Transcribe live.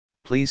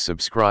Please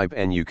subscribe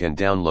and you can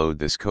download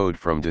this code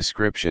from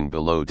description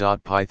below.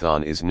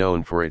 Python is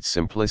known for its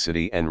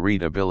simplicity and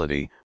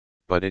readability,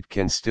 but it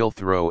can still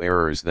throw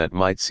errors that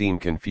might seem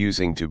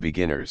confusing to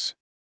beginners.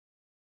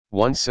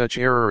 One such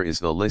error is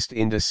the list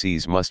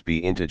indices must be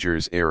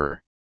integers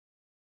error.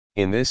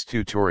 In this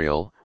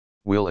tutorial,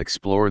 we'll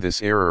explore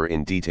this error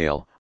in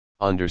detail,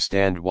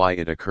 understand why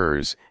it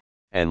occurs,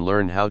 and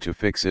learn how to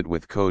fix it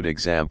with code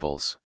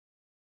examples.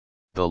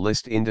 The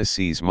list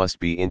indices must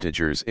be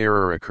integers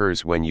error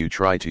occurs when you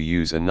try to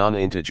use a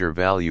non-integer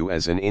value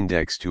as an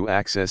index to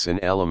access an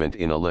element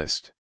in a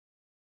list.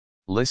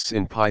 Lists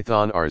in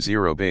Python are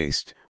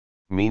zero-based,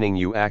 meaning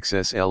you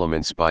access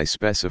elements by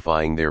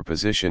specifying their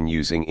position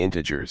using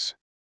integers.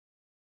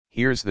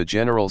 Here's the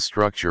general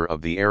structure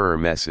of the error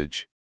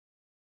message.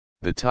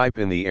 The type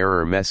in the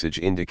error message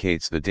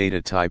indicates the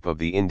data type of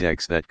the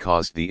index that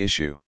caused the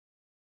issue.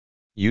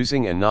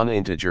 Using a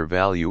non-integer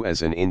value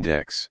as an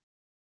index.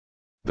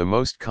 The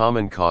most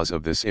common cause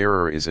of this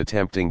error is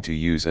attempting to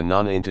use a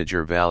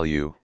non-integer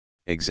value,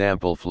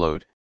 example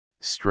float,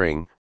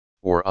 string,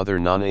 or other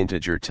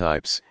non-integer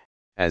types,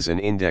 as an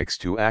index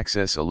to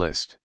access a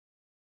list.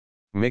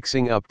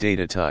 Mixing up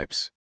data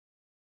types.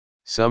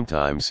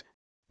 Sometimes,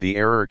 the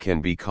error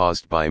can be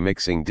caused by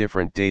mixing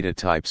different data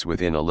types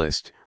within a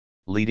list,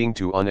 leading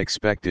to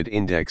unexpected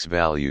index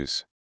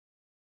values.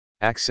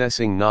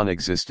 Accessing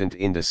non-existent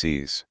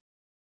indices.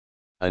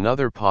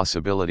 Another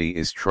possibility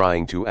is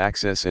trying to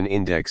access an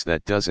index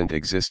that doesn't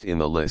exist in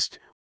the list,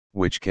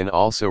 which can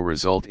also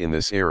result in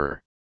this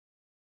error.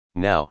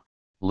 Now,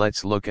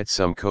 let's look at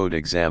some code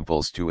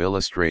examples to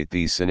illustrate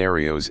these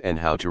scenarios and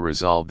how to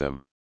resolve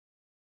them.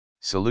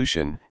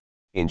 Solution: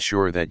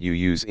 ensure that you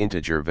use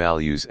integer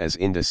values as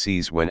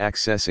indices when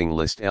accessing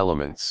list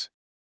elements.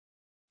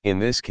 In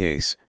this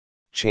case,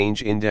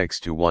 change index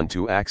to 1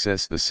 to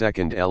access the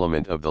second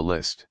element of the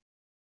list.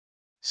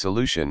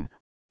 Solution: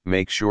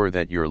 make sure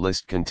that your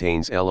list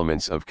contains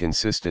elements of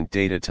consistent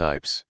data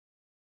types.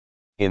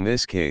 In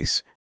this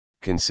case,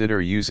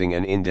 consider using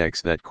an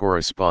index that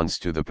corresponds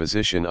to the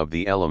position of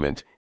the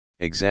element,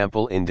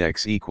 example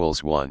index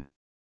equals 1.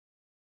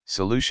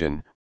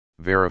 Solution: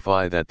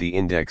 verify that the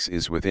index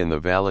is within the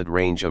valid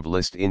range of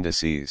list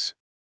indices.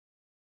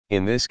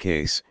 In this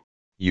case,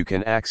 you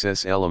can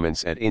access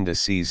elements at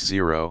indices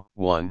 0,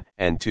 1,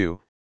 and 2,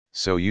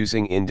 so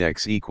using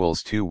index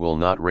equals 2 will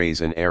not raise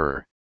an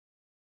error.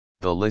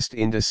 The list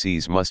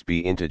indices must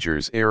be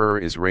integers error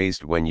is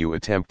raised when you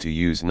attempt to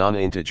use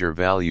non-integer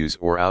values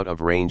or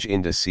out-of-range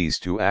indices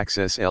to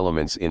access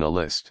elements in a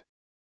list.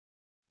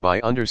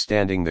 By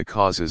understanding the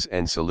causes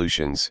and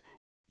solutions,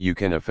 you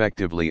can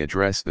effectively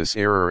address this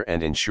error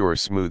and ensure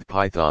smooth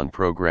Python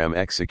program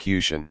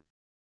execution.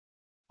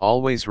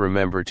 Always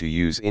remember to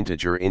use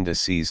integer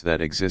indices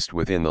that exist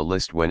within the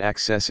list when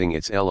accessing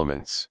its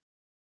elements.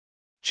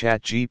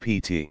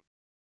 ChatGPT